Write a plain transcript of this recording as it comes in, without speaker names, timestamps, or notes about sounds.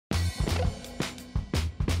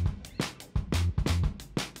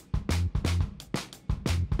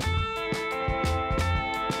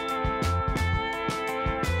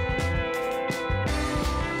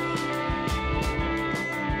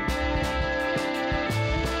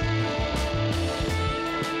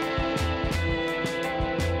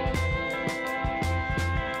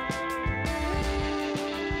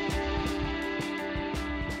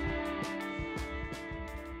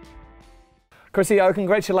Chrissy O,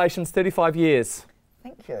 congratulations, 35 years.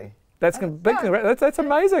 Thank you. That's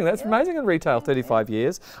amazing. That's amazing in retail, 35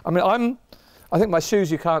 years. I mean, I think my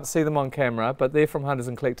shoes, you can't see them on camera, but they're from Hunters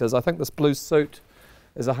and Collectors. I think this blue suit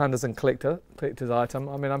is a Hunters and Collectors item.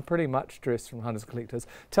 I mean, I'm pretty much dressed from Hunters and Collectors.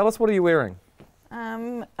 Tell us, what are you wearing?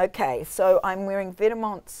 Okay, so I'm wearing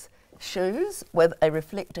Vedamont's shoes with a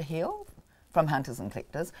reflector heel from Hunters and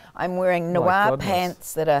Collectors. I'm wearing noir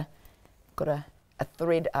pants that are got a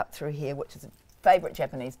thread up through here, which is a favourite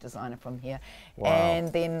Japanese designer from here. Wow.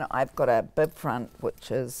 And then I've got a bib front, which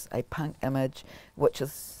is a punk image, which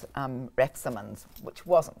is Raf Simons, which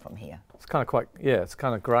wasn't from here. It's kind of quite, it's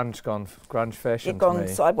kind of grunge fashion. It's gone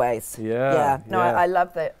sideways. Yeah. No, I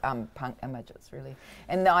love the punk image. It's really,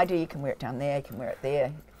 and the idea you can wear it down there, you can wear it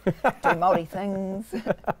there, do multi things.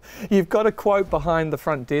 You've got a quote behind the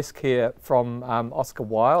front desk here from Oscar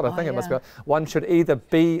Wilde. I think it must be. One should either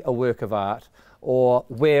be a work of art or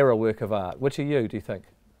wear a work of art. Which are you, do you think?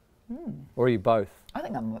 Or are you both? I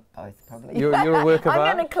think I'm both, probably. You're a work of art?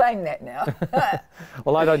 I'm going to claim that now.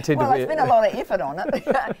 Well, I don't tend to wear... Well, I spent a lot of effort on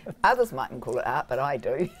it. Others mightn't call it art, but I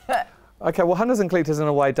do. Okay, well, Hunters and Collectors in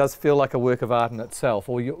a way does feel like a work of art in itself,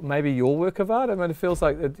 or maybe your work of art. I mean, it feels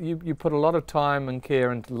like you put a lot of time and care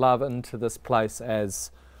and love into this place as,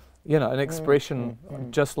 you know, an expression,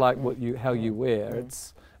 just like how you wear.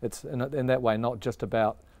 It's in that way not just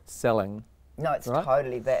about selling. No, it's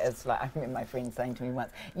totally that. It's like, I remember my friend saying to me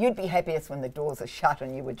once, you'd be happiest when the doors are shut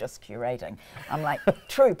and you were just curating. I'm like,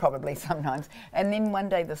 true, probably sometimes. And then one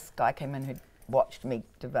day this guy came in who'd watched me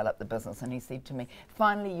develop the business, and he said to me,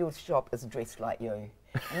 finally your shop is dressed like you.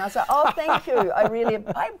 And I said, oh, thank you.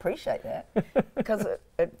 I appreciate that, because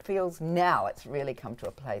it feels now it's really come to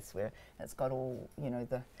a place where it's got all, you know,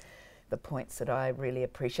 the points that I really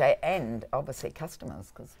appreciate, and obviously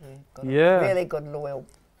customers, because we've got a really good, loyal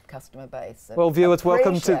customer base. Well, viewers,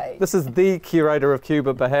 welcome to, this is the curator of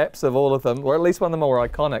Cuba, perhaps, of all of them, or at least one of the more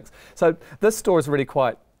iconics. So this store is really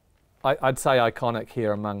quite, I'd say, iconic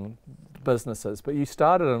here among businesses, but you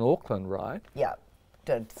started in Auckland, right? Yeah,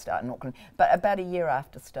 did start in Auckland, but about a year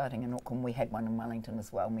after starting in Auckland, we had one in Wellington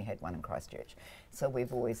as well, and we had one in Christchurch. So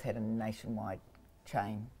we've always had a nationwide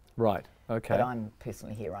chain. Right, okay. But I'm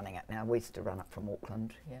personally here running it now. We used to run it from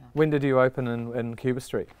Auckland, When did you open in Cuba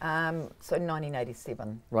Street? So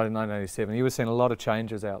 1987. Right, in 1987. You were seeing a lot of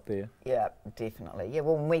changes out there. Yeah, definitely. Yeah,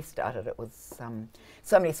 well, when we started, it was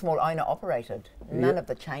so many small owner-operated. None of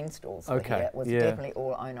the chain stores were here. It was definitely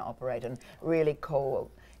all owner-operated. Really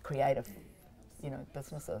cool, creative, you know,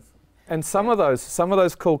 businesses. And some of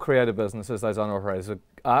those cool creative businesses, those owner-operators, are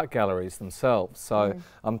art galleries themselves. So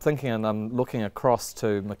I'm thinking, and I'm looking across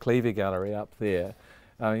to McLeavy Gallery up there.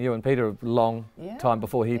 You and Peter, a long time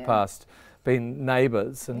before he passed, been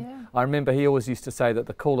neighbours. And I remember he always used to say that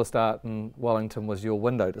the coolest art in Wellington was your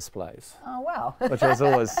window displays. Oh, wow. Which was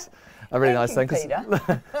always a really nice thing.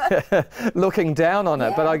 Looking down on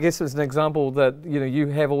it. But I guess it's an example that, you know, you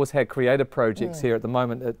have always had creative projects here. At the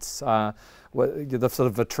moment, it's the sort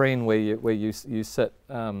of vitrine where you sit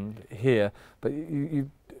here, but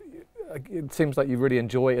it seems like you really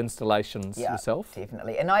enjoy installations yourself.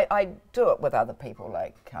 Definitely, and I do it with other people,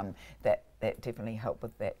 like that definitely help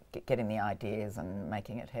with that, getting the ideas and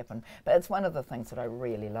making it happen. But it's one of the things that I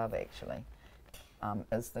really love, actually,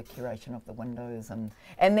 is the curation of the windows and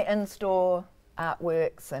the in-store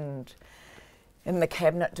artworks, and in the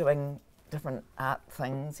cabinet doing different art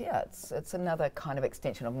things. Yeah, it's another kind of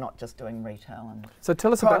extension of not just doing retail and so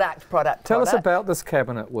tell us tell us about this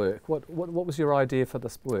cabinet work. What was your idea for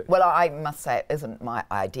this work? Well, I must say it isn't my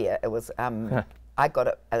idea. It was I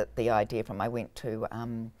got the idea from, I went to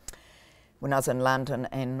when I was in London,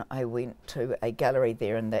 and I went to a gallery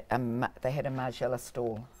there, and they had a Margiela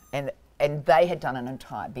stall, and they had done an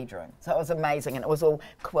entire bedroom, so it was amazing, and it was all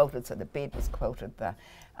quilted. So the bed was quilted. There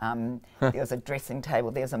was a dressing table,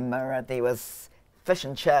 there was a mirror, there was fish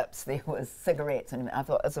and chips, there was cigarettes, and I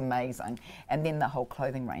thought it was amazing. And then the whole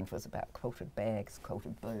clothing range was about quilted bags,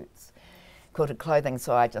 quilted boots, quilted clothing.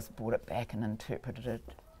 So I just brought it back and interpreted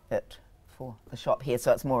it for the shop here.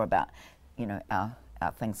 So it's more about, you know, our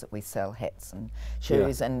things that we sell, hats and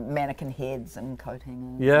shoes and mannequin heads and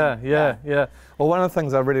coating. And Well, one of the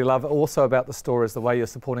things I really love also about the store is the way you're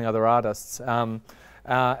supporting other artists.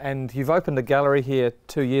 And you've opened a gallery here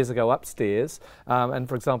 2 years ago upstairs, and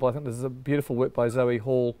for example, I think there's a beautiful work by Zoe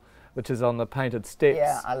Hall which is on the painted steps.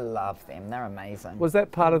 Yeah, I love them. They're amazing. Was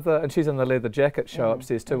that part of the, and she's in the leather jacket show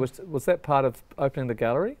upstairs too, was that part of opening the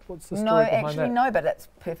gallery? What's the story behind that? No, but it's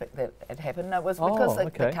perfect that it happened. No, it was because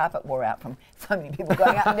the carpet wore out from so many people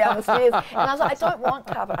going up and down the stairs. And I was like, I don't want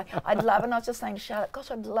carpet. I'd love, and I was just saying to Charlotte, gosh,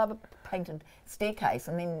 I'd love a painted staircase.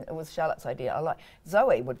 And then it was Charlotte's idea. I like,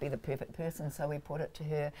 Zoe would be the perfect person, so we put it to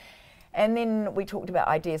her. And then we talked about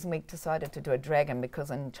ideas, and we decided to do a dragon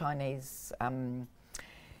because in Chinese,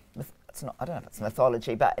 it's not, I don't know if it's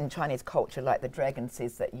mythology, but in Chinese culture, like the dragon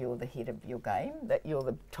says that you're the head of your game, that you're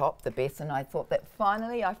the top, the best. And I thought that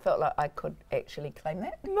finally I felt like I could actually claim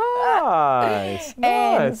that. Nice,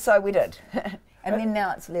 and so we did. And then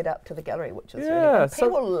now it's led up to the gallery, which is really cool.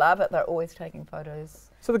 People love it. They're always taking photos.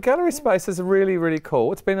 So the gallery space is really, really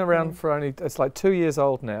cool. It's been around for it's like 2 years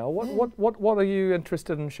old now. What are you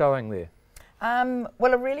interested in showing there?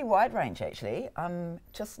 Well, a really wide range actually.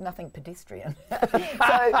 Just nothing pedestrian.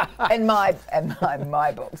 So in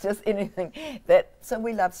my books, just anything that. So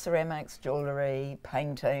we love ceramics, jewellery,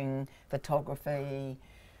 painting, photography,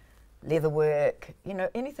 leatherwork. You know,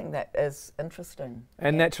 anything that is interesting.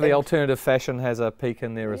 And naturally, alternative fashion has a peak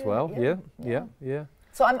in there as well. Yeah.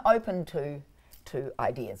 So I'm open to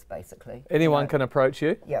ideas, basically. Anyone can approach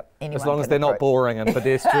you? Yep. As long as they're not boring and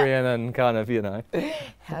pedestrian and kind of, you know.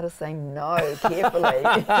 How to say no carefully.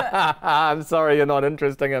 I'm sorry, you're not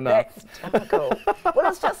interesting enough. That's typical. Well,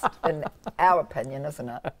 it's just in our opinion, isn't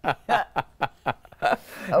it?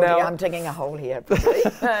 Now, I'm digging a hole here.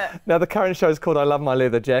 Now, the current show is called I Love My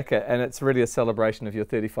Leather Jacket, and it's really a celebration of your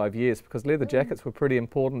 35 years because leather jackets were pretty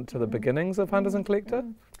important to the beginnings of Hunters and Collector.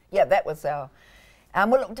 Yeah, that was our...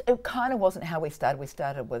 well, it kind of wasn't how we started. We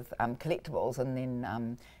started with collectibles, and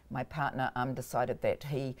then my partner decided that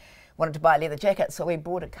he wanted to buy a leather jacket, so we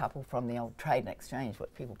bought a couple from the old Trade and Exchange,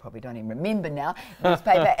 which people probably don't even remember now,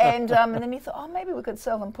 newspaper, and then he thought, oh, maybe we could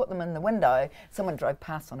sell them, put them in the window. Someone drove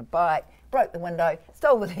past on a bike, broke the window,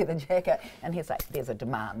 stole the leather jacket, and he's like, there's a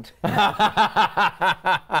demand.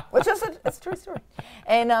 Which is it's a true story.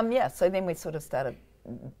 And so then we sort of started.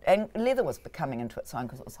 And leather was becoming into its own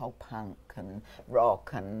because it was whole punk and rock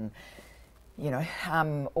and, you know,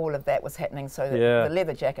 all of that was happening. So the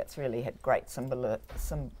leather jackets really had great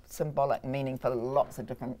symbolic meaning for lots of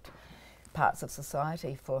different parts of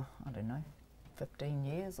society for, I don't know, 15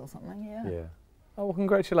 years or something, yeah. Oh, well,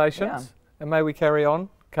 congratulations. Yeah. And may we carry on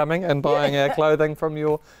coming and buying our clothing from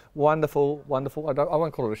your wonderful, I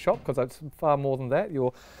won't call it a shop because it's far more than that,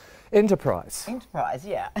 your enterprise. Enterprise,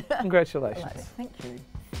 yeah. Congratulations. Thank you.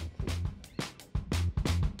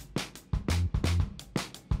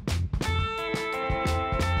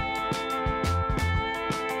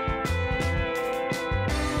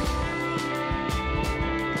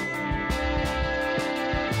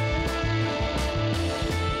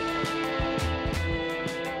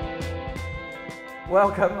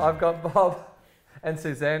 Welcome, I've got Bob and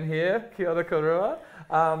Suzanne here. Kia ora korua.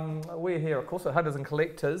 We're here, of course, at Hunters and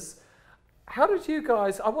Collectors. How did you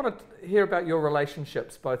guys, I want to hear about your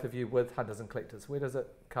relationships, both of you, with Hunters and Collectors. Where does it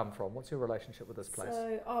come from? What's your relationship with this place?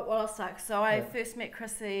 So, I'll start. So I first met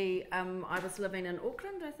Chrissy, I was living in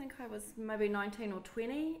Auckland. I think I was maybe 19 or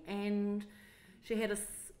 20, and she had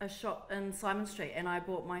a shop in Simon Street, and I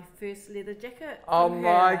bought my first leather jacket from her.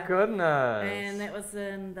 My goodness. And that was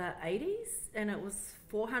in the 80s, and it was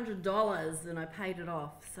 $400, and I paid it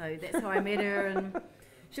off. So that's how I met her, and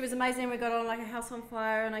she was amazing. We got on like a house on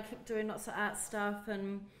fire, and I kept doing lots of art stuff.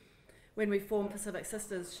 And when we formed Pacific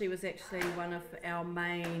Sisters, she was actually one of our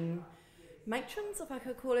main matrons, if I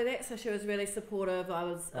could call her that. So she was really supportive. I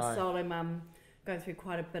was a solo mum, going through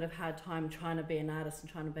quite a bit of hard time trying to be an artist and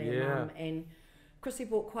trying to be a mum. And Chrissy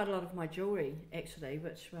bought quite a lot of my jewellery actually,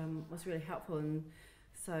 which was really helpful. And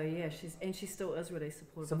so yeah, she still is really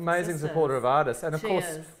supportive. It's amazing supporter of artists, and of course,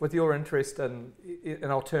 is. with your interest in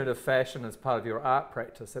alternative fashion as part of your art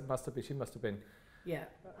practice, she must have been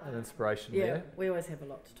an inspiration. Yeah, there. we always have a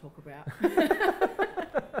lot to talk about.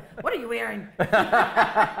 What are you wearing?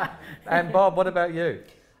 And Bob, what about you?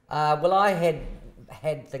 Well, I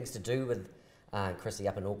had things to do with Chrissy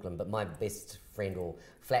up in Auckland, but my best friend or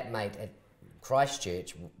flatmate at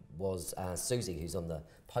Christchurch was Susie, who's on the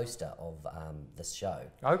poster of this show.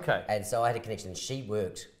 Okay. And so I had a connection, and she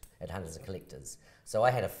worked at Hunters and Collectors. So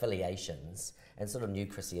I had affiliations and sort of knew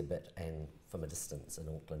Chrissy a bit and from a distance in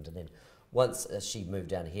Auckland. And then once she moved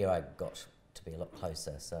down here, I got to be a lot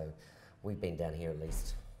closer. So we've been down here at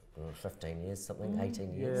least 15 years, something,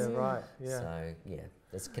 18 years. Yeah, right. Yeah. So yeah,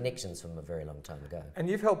 there's connections from a very long time ago. And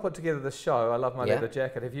you've helped put together the show, I Love My Leather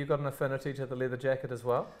Jacket. Have you got an affinity to the leather jacket as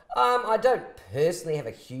well? I don't personally have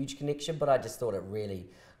a huge connection, but I just thought it really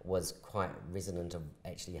was quite resonant of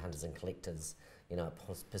actually Hunters and Collectors, You know,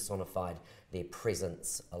 it personified their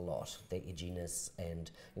presence a lot, their edginess,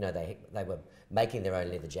 and you know they were making their own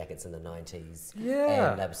leather jackets in the 90s.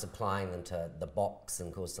 Yeah. And they were supplying them to the Box and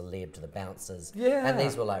of course the Leb to the Bouncers. Yeah. And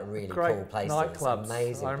these were like really Great cool places, nightclubs.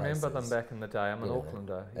 amazing I remember places. them back in the day. I'm an You know,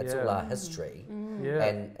 Aucklander. It's all our history. Yeah.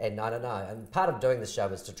 And I don't know. And part of doing the show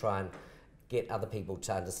was to try and get other people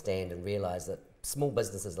to understand and realise that small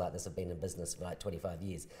businesses like this have been in business for like 25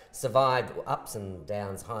 years, survived ups and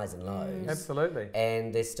downs, highs and lows. Absolutely.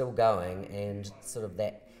 And they're still going, and sort of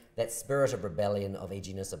that spirit of rebellion, of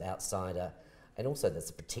edginess, of outsider, and also there's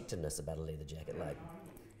a protectiveness about a leather jacket. Like,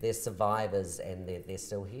 they're survivors and they're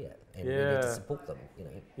still here, and we need to support them, you know,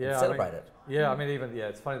 and celebrate it. Yeah, I mean, even,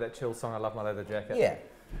 it's funny, that Chill song, I Love My Leather Jacket. Yeah.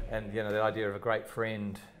 And, you know, the idea of a great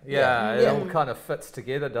friend. It Yeah. all kind of fits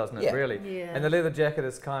together, doesn't it, Yeah. really? Yeah. And the leather jacket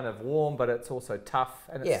is kind of warm, but it's also tough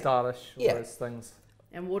and it's stylish, all those things.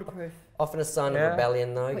 And waterproof. Often a sign of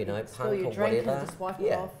rebellion, though, you know, Spill punk your or drink whatever. and just wipe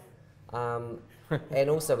it off. And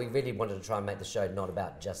also, we really wanted to try and make the show not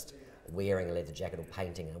about just wearing a leather jacket or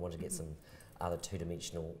painting. I wanted to get some other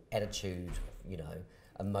two-dimensional attitude, you know,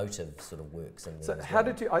 emotive sort of works in there. So how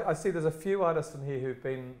did you, I see there's a few artists in here who've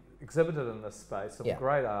been exhibited in this space, some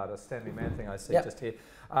great artists, Stanley Manthing I see just here.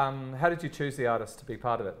 How did you choose the artists to be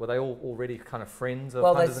part of it? Were they all already kind of friends of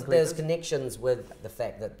Hunters and there's Collectors? connections with the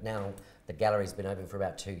fact that now the gallery's been open for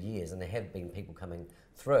about 2 years and there have been people coming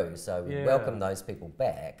through, so we welcome those people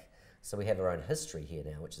back. So we have our own history here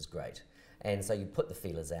now, which is great. And so you put the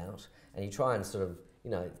feelers out and you try and sort of, you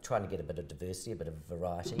know, trying to get a bit of diversity, a bit of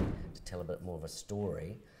variety to tell a bit more of a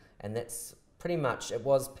story. And that's pretty much, it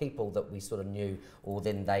was people that we sort of knew, or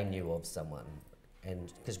then they knew of someone.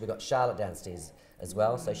 And because we've got Charlotte downstairs as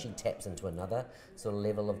well, so she taps into another sort of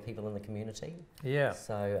level of people in the community. Yeah.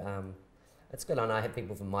 So it's good. And I have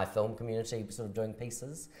people from my film community sort of doing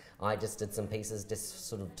pieces. I just did some pieces just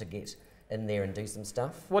sort of to get in there and do some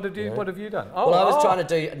stuff. What have you done? Well, I was trying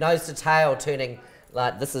to do nose to tail, turning,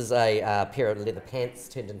 like, this is a pair of leather pants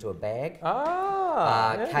turned into a bag.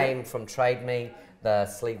 Came from Trade Me, the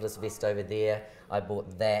sleeveless vest over there. I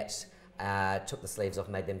bought that, took the sleeves off,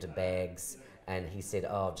 made them to bags, and he said,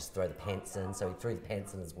 oh, just throw the pants in. So he threw the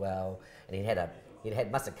pants in as well, and he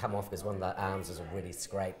must have come off because one of the arms was already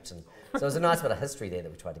scraped, and so it was a nice bit of history there that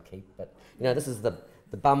we tried to keep. But you know, this is the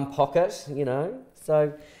bum pocket, you know,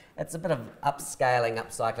 so it's a bit of upscaling,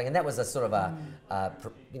 upcycling, and that was a sort of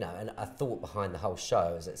a thought behind the whole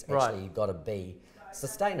show. Is it's actually you've got to be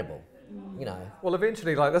sustainable, you know. Well,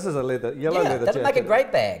 eventually, like, this is a yellow leather that'll jacket. make a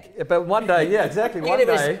great bag. Yeah, but one day, exactly, one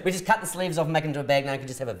day. We just cut the sleeves off and make it into a bag. Now you can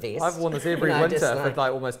just have a vest. I've worn this every winter for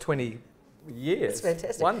like almost 20 years. It's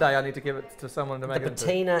fantastic. One day I need to give it to someone to make the it into.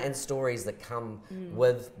 patina and stories that come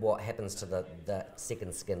with what happens to the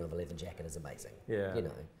second skin of a leather jacket is amazing. Yeah. You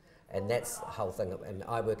know, and that's the whole thing. And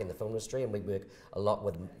I work in the film industry, and we work a lot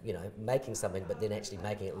with, you know, making something, but then actually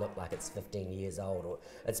making it look like it's 15 years old or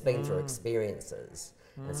it's been through experiences.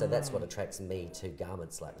 And so that's what attracts me to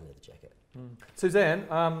garments like the leather jacket.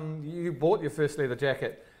 Suzanne, you bought your first leather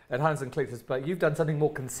jacket at Hunters and Collectors, but you've done something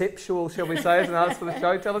more conceptual, shall we say, as an artist for the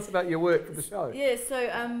show. Tell us about your work for the show. Yeah, so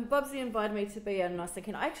Bobsy invited me to be in, and I was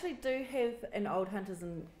thinking, I actually do have an old Hunters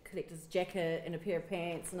and Collectors jacket and a pair of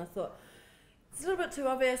pants, and I thought, it's a little bit too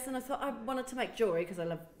obvious, and I thought I wanted to make jewellery, because I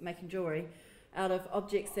love making jewellery, out of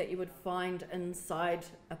objects that you would find inside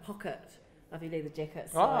a pocket of your leather jacket.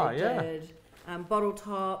 So I did bottle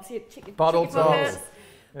tops, check your pockets.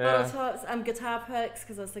 Bottle tops, guitar picks,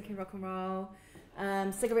 because I was thinking rock and roll,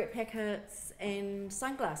 cigarette packets, and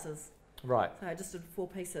sunglasses. Right. So I just did 4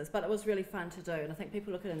 pieces, but it was really fun to do, and I think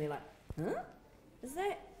people look at it and they're like, huh? Is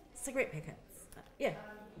that cigarette packets? Yeah.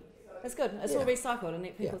 It's good. It's all recycled, and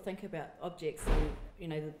let people think about objects. And, you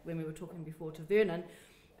know, when we were talking before to Vernon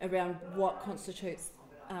around what constitutes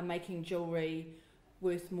making jewellery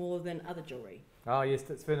worth more than other jewellery. Oh yes,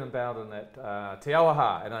 it's Vernon Bowden at Te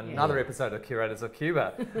Auaha in another episode of Curators of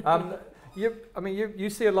Cuba. You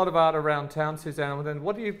see a lot of art around town, Suzanne. And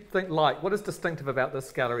what do you think? What is distinctive about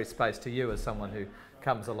this gallery space to you as someone who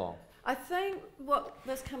comes along? I think what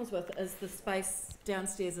this comes with is the space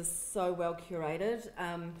downstairs is so well curated.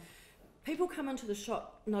 People come into the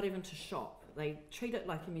shop not even to shop. They treat it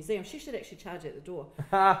like a museum. She should actually charge at the door.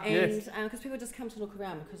 And because people just come to look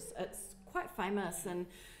around because it's quite famous, and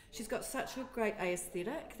she's got such a great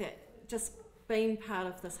aesthetic that just being part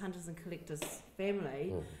of this Hunters and Collectors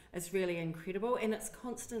family is really incredible, and it's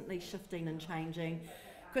constantly shifting and changing.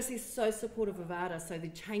 Chrissy's so supportive of artists, so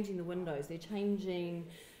they're changing the windows, they're changing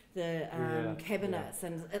the cabinets,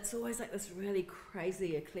 and it's always like this really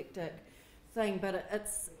crazy eclectic thing, but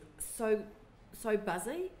it's so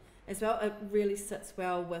buzzy as well. It really sits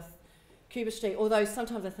well with Cuba Street, although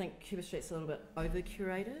sometimes I think Cuba Street's a little bit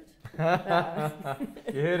over-curated.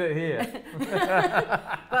 You heard it here.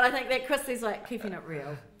 But I think that Christy's like keeping it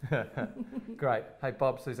real. Great. Hey,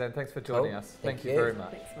 Bob, Suzanne, thanks for joining us. Thank you very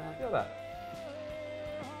much. Thanks, Mark. Feel that.